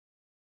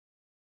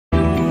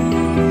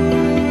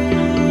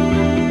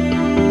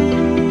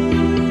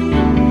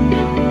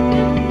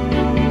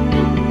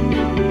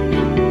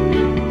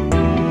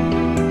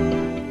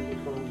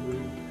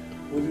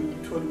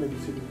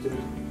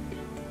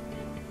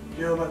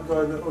that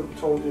guy that I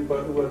told you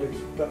about the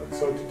wedding, that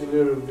excited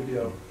delirium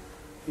video,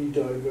 he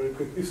died very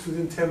quick. This was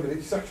in 10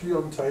 minutes. It's actually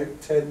on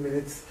tape. 10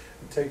 minutes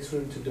it takes for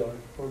him to die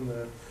on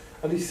there.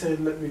 And he's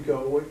saying, "Let me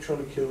go. Why are you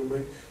trying to kill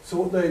me?" So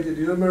what they did,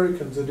 the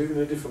Americans, they do it in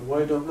a different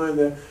way, don't they?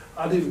 They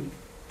had him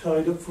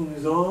tied up from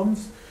his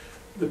arms.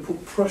 They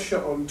put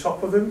pressure on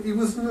top of him. He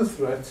wasn't a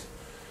threat.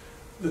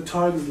 They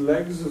tied his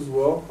legs as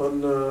well,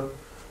 and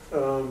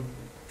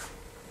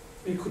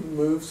he couldn't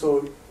move.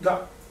 So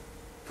that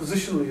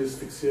positionally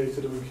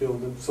asphyxiated him and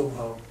killed him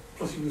somehow.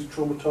 Plus he was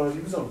traumatised.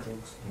 He was on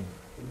drugs.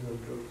 He was on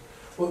drugs.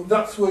 Well,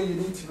 that's where you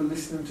need to be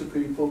listening to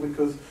people,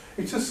 because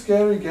it's a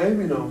scary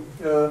game, you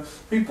know.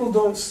 People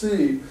don't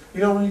see,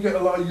 you know, when you get a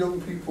lot of young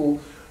people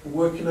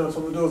working out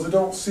on the doors, they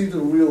don't see the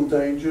real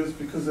dangers,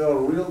 because there are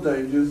real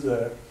dangers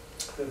there.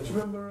 Do you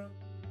remember?